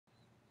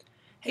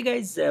Hey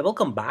guys,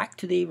 welcome back.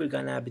 Today we're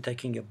gonna be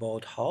talking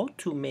about how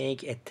to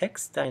make a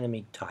text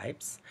dynamic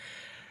types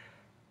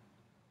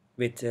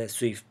with a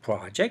Swift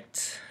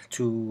project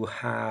to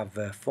have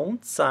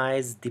font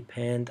size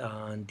depend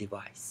on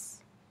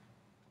device.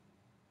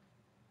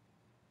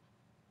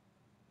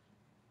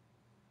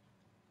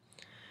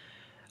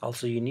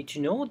 Also, you need to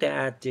know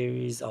that there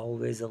is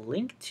always a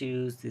link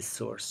to the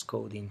source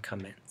code in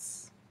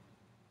comments.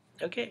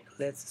 Okay,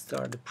 let's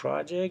start the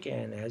project,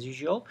 and as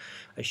usual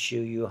I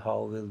show you how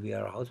will be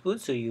our output.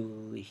 So you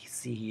will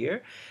see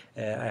here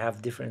I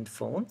have different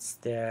fonts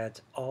that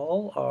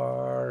all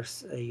are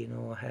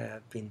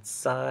have been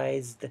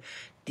sized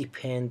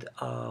depend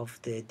of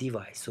the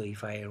device. So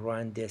if I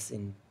run this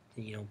in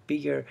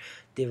bigger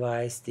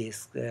device,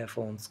 this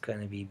font's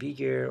gonna be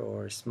bigger,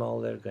 or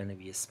smaller gonna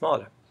be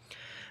smaller.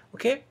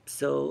 Okay,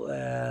 so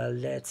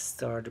let's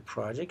start the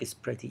project. It's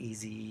pretty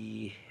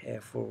easy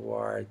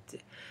forward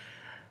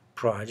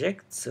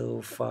project.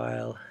 So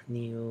file,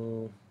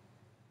 new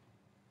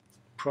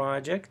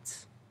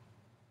project,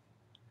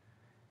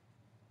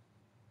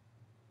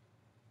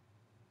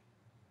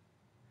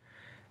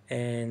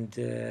 and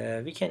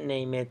we can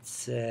name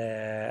it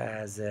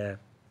as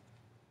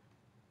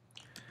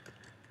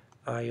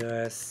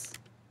iOS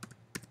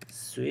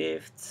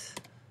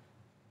Swift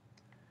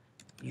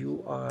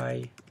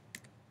UI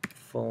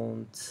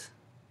font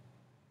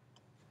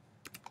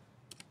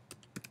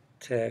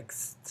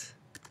text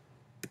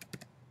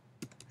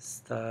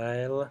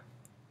style.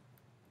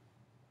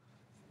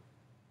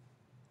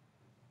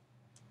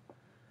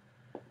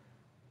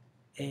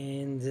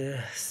 And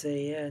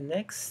say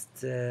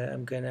next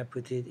I'm gonna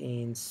put it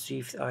in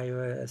Swift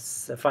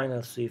iOS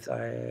final Swift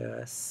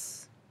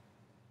iOS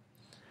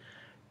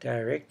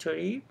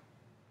directory.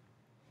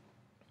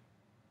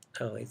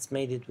 Oh, it's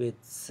made it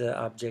with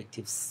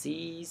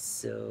Objective-C,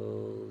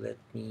 so let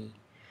me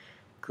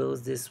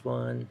close this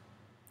one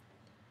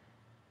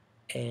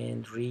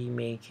and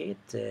remake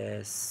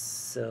it.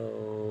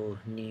 So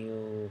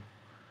new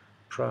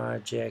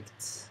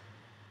project,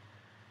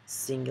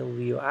 single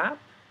view app.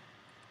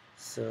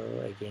 So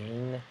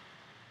again,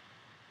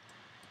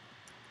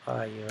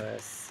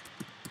 iOS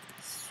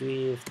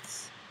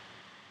Swift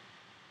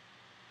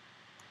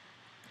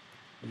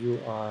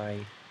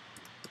UI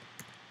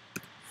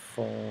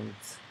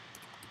font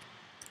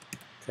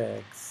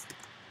text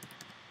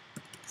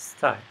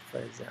style, for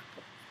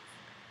example.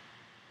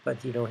 But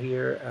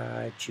here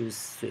I choose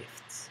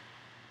Swift.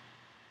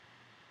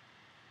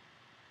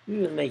 We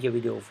will make a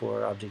video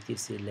for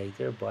Objective-C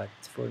later, but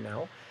for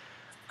now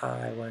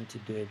I want to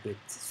do it with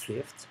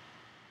Swift.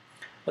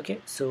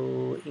 Okay,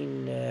 so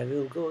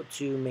we'll go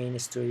to main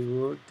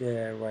storyboard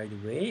right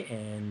away,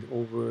 and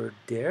over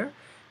there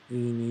we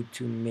need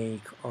to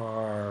make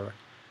our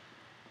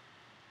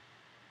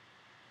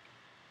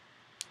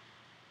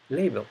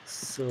labels.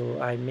 So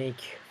I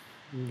make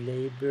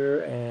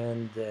label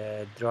and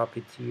drop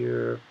it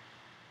here.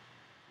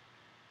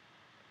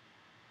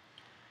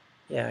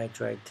 Yeah, I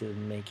tried to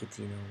make it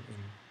in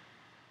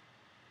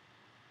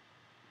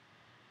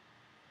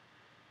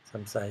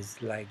some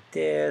size like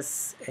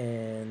this,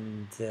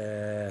 and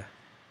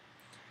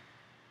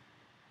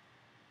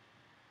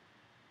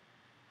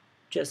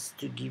just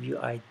to give you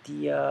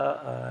idea,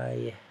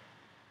 I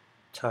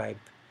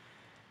type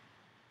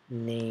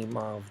name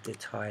of the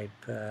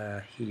type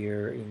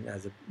here in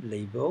as a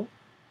label.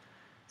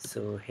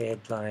 So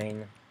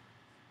headline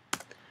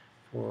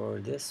for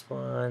this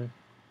one,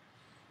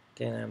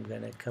 then I'm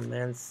gonna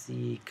command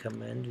C,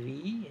 command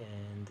V,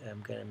 and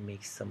I'm gonna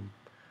make some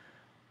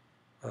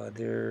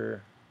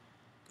other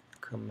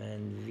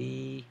command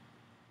V.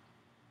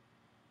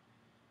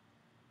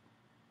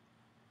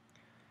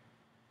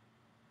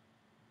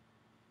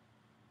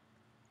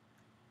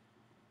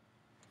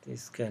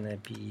 This gonna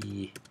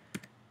be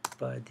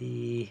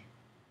body,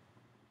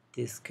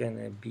 this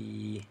gonna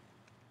be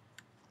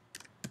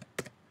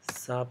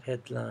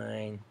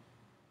subheadline,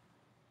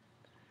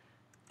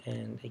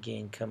 and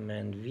again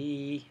command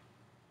V.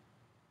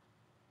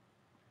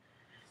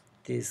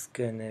 This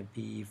gonna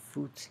be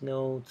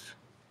footnote,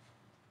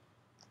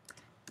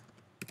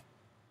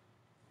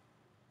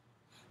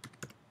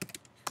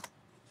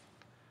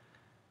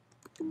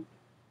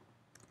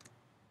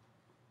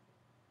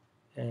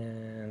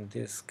 and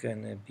this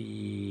gonna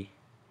be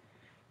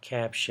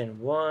caption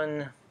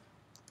 1,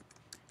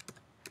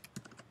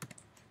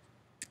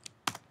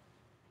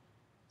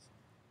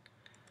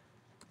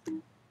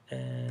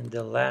 and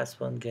the last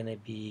one gonna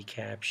be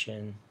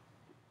caption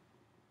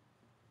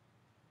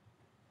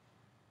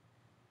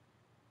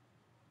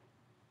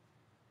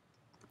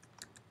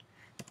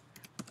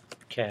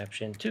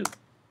 2,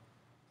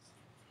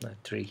 not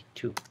 3,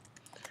 2.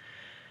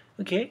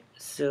 Okay,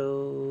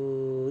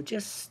 so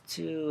just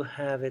to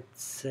have it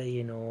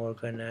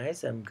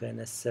organized, I'm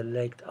gonna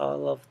select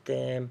all of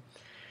them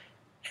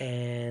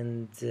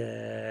and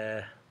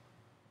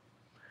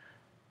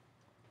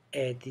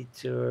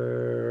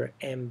editor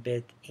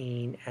embed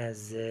in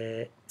as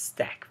a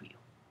stack view.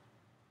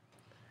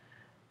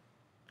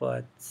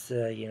 But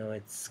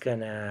it's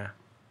gonna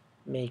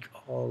make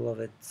all of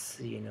it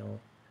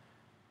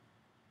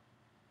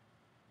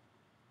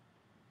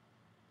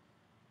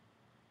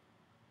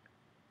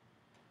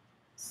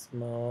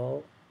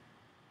small.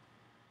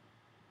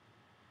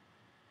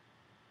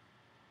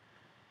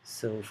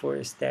 So for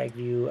a stack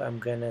view, I'm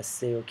gonna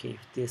say, okay,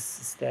 if this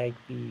stack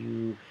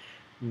view,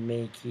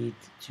 make it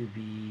to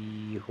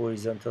be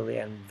horizontally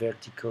and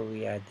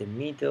vertically at the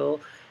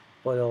middle,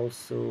 but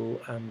also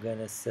I'm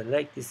gonna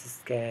select this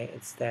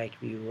stack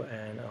view,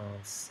 and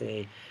I'll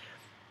say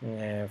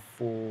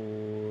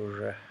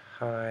for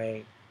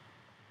high,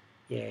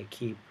 yeah,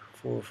 keep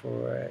for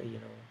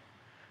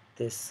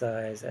this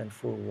size, and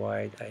for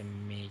wide I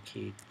make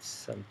it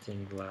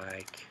something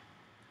like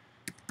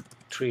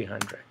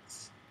 300.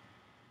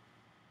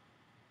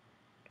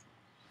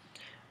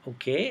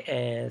 Okay,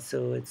 and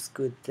so it's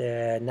good.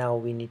 Now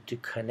we need to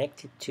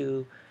connect it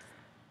to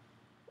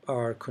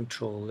our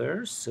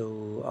controller.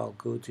 So I'll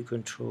go to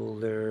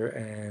controller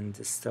and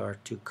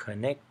start to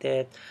connect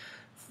it.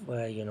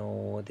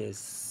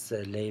 This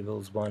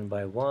labels one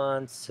by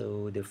one.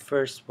 So the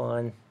first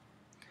one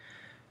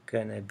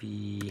gonna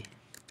be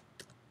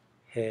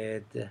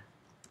headline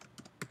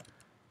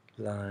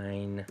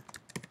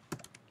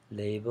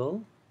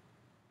label.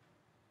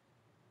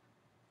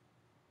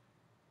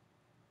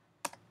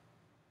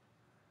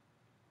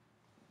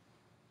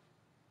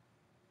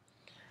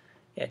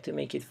 Yeah, to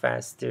make it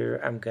faster,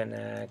 I'm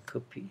gonna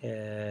copy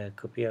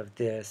of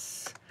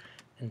this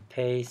and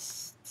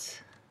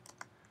paste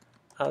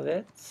of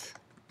it.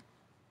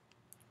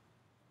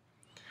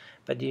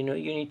 But you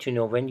need to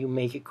know when you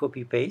make a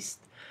copy paste,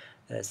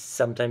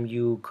 sometimes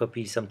you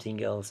copy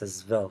something else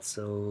as well.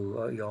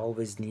 So you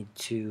always need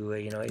to,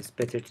 it's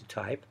better to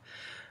type.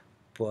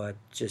 But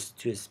just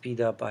to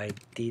speed up, I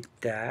did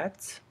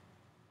that.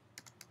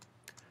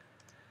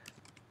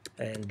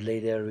 And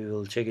later we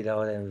will check it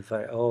out and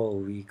find, oh,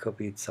 we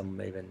copied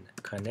some even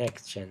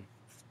connection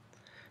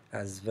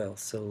as well.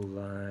 So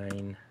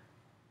line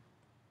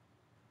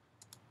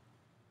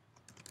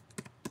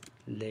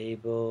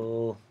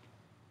label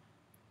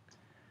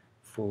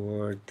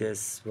for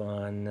this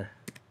one,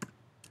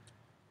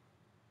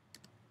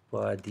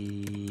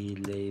 body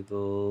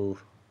label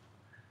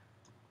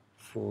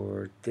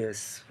for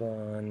this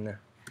one,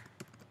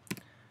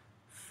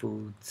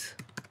 footnote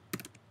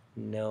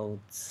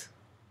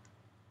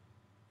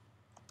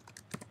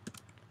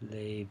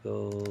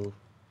label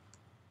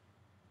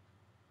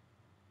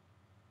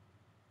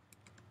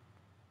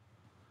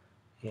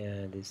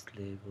this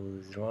label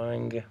is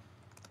wrong,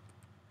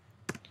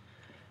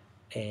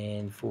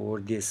 and for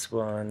this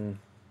one,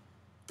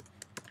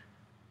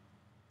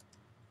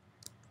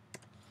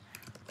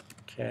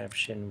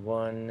 caption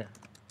 1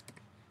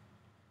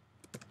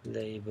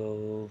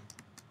 label,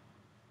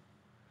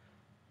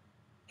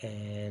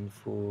 and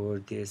for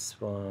this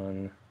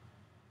one,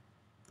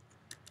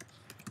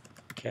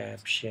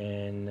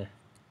 caption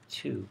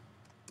 2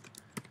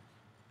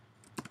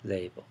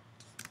 label.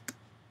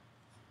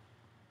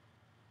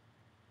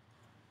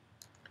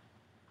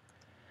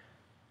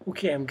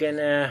 Okay, I'm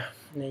gonna,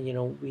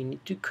 we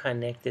need to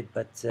connect it,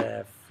 but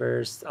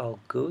first I'll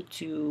go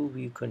to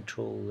view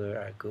controller,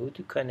 I go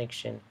to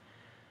connection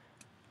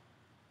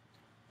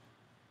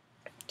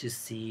to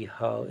see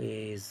how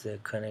is the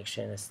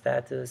connection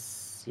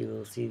status. You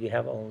will see we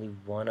have only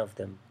one of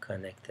them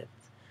connected,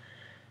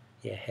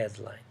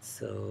 headline.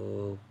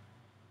 So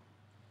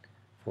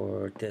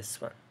for this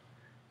one,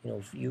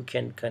 you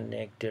can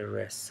connect the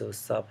rest. So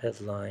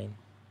subheadline,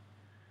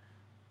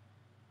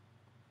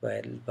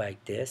 well,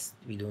 like this,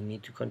 we don't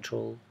need to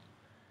control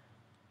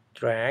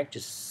drag,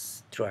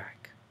 just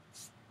drag.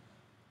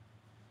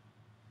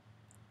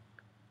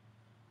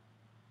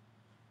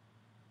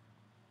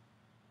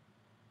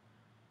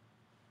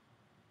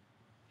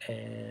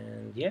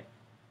 And yeah,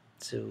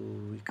 so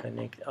we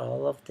connect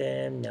all of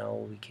them. Now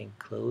we can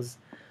close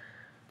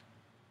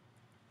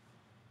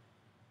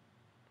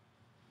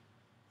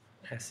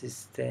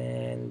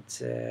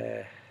assistant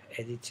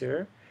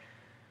editor.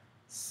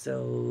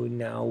 So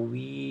now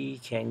we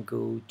can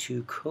go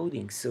to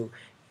coding. So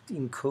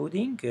in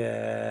coding,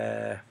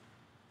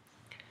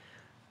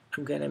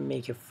 I'm gonna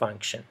make a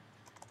function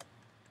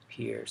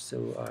here.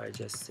 So I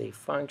just say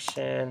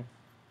function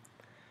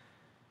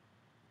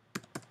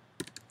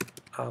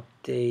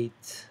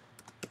update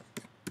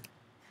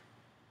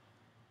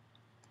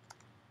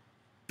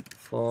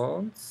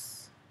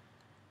fonts,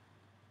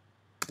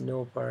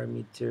 no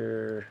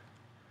parameter,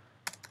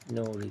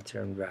 no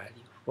return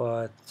value.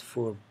 But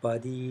for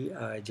body,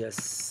 I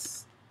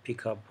just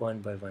pick up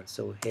one by one.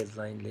 So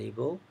headline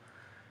label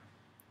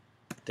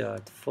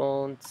dot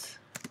font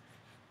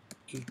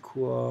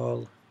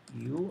equal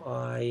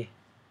UI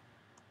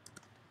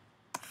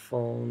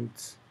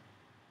font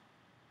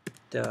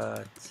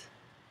dot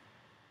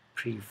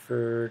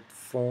preferred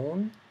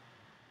font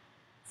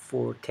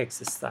for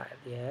text style.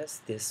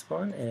 Yes, this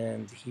one.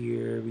 And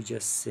here we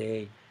just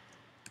say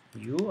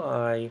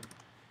UI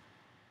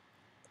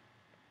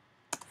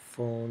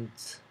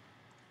font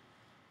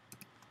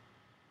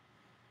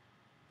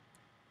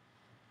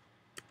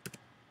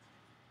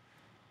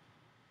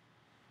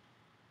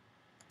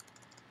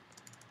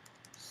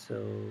so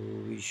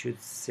we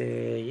should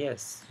say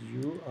yes,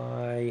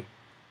 UI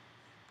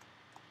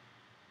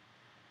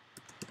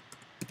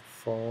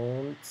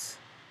font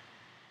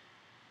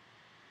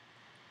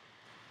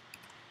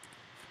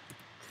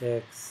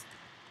text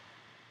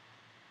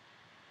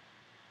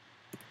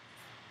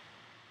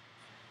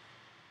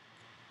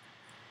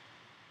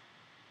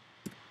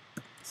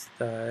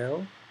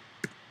style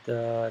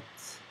dot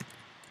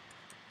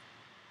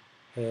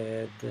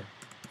headline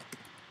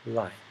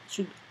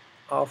should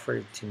offer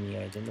it to me.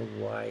 I don't know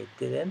why it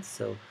didn't,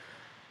 so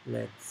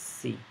let's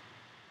see.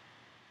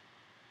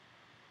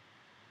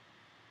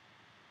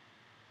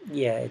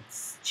 Yeah,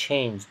 it's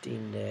changed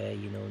in the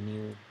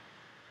new.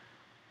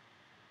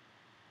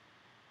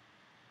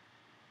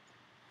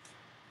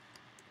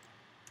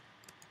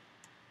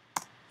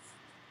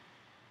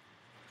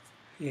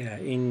 Yeah,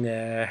 in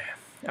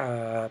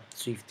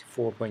Swift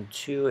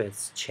 4.2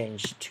 it's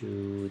changed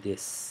to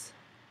this.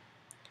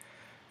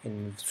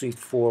 In Swift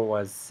 4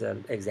 was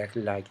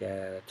exactly like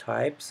a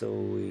type, so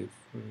we,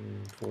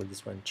 for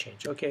this one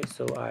change. Okay,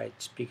 so I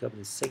pick up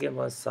the second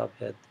one,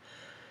 subhead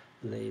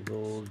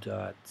label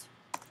dot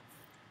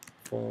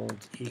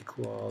font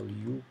equal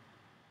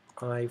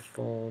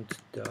UIFont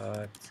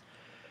dot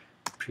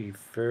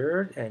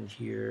preferred, and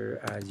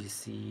here as you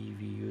see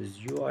we use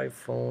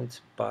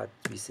UIFont but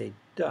we say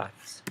dot,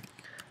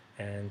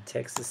 and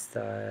text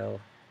style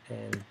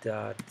and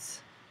dot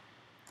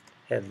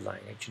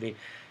headline. Actually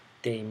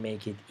they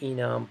make it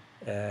enum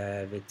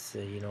with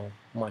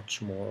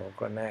much more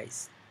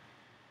organized.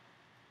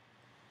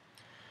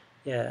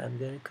 Yeah, I'm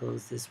gonna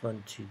close this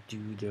one to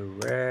do the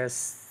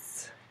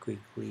rest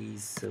quickly.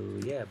 So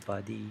yeah,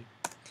 body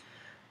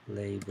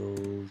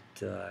label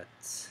dot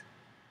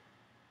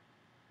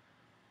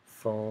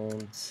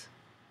font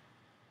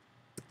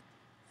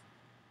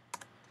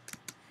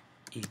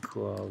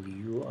equal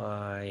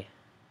UI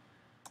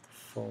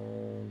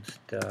font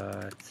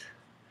dot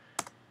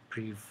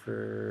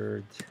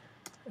preferred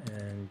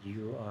and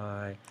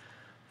UI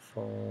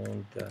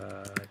font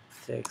dot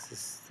text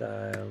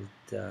style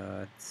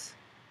dot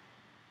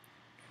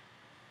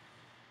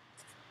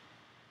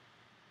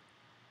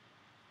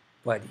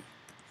body.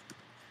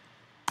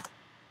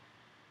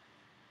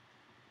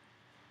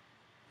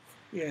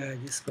 Yeah,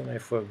 this one I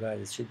forgot.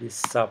 It should be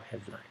sub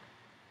headline.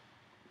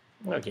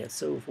 Okay,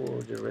 so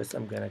for the rest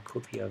I'm gonna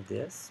copy of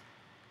this.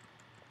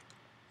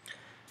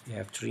 We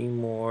have 3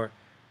 more.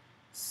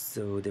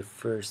 So the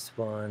first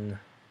one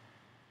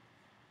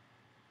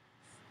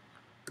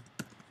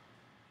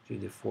to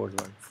the fourth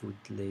one, foot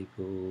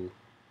label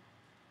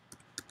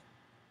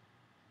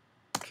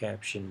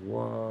caption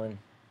 1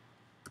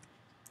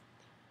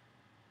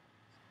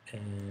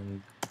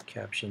 and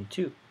caption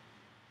 2.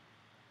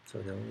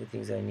 So the only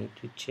things I need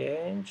to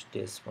change,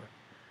 this one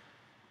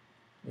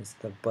is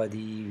the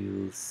body. We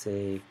will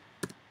say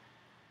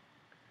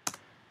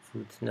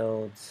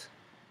footnotes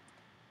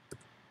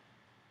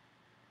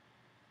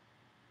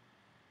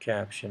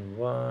caption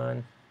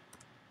 1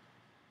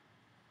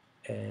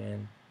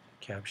 and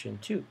caption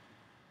 2.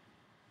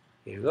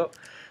 Here you go.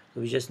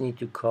 So we just need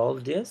to call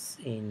this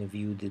in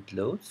view did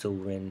load. So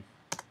when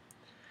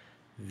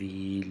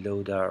we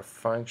load our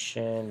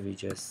function, we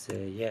just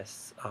say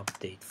yes,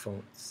 update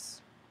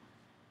fonts.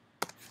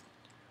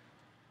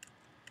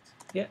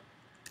 Yeah,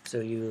 so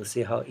you will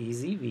see how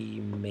easy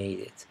we made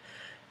it.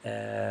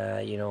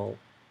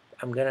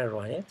 I'm gonna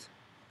run it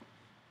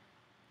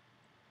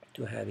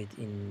to have it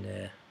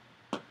in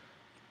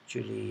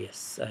actually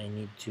yes, I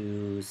need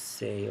to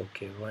say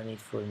okay, run it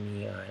for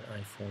me on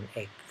iPhone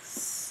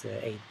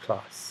X8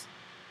 Plus.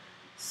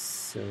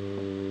 So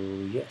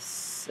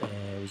yes,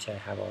 which I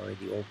have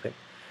already opened.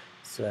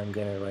 So I'm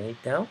gonna run it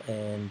now,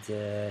 and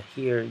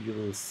here you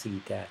will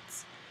see that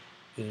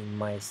in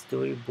my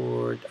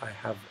storyboard I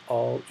have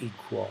all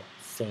equal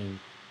same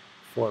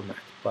format,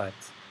 but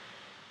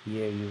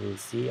here you will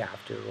see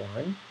after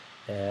run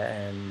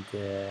and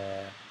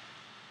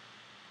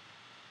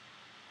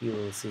you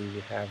will see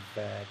we have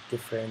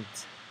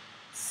different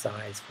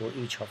size for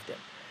each of them.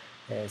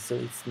 So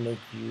it's make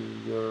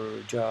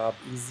your job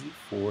easy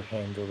for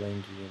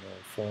handling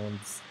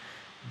fonts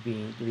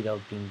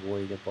without being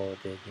worried about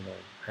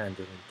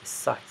handling the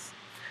size.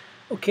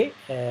 Okay,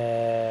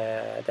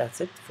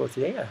 that's it for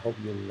today. I hope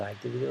you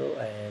liked the video,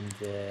 and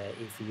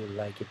if you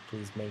like it,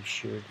 please make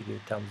sure to give a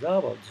thumbs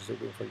up. Also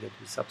don't forget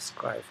to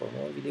subscribe for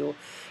more video.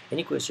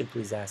 Any question,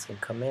 please ask and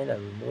comment. I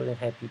will be more than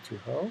happy to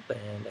help,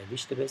 and I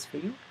wish the best for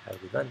you. Have a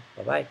good one.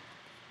 Bye bye.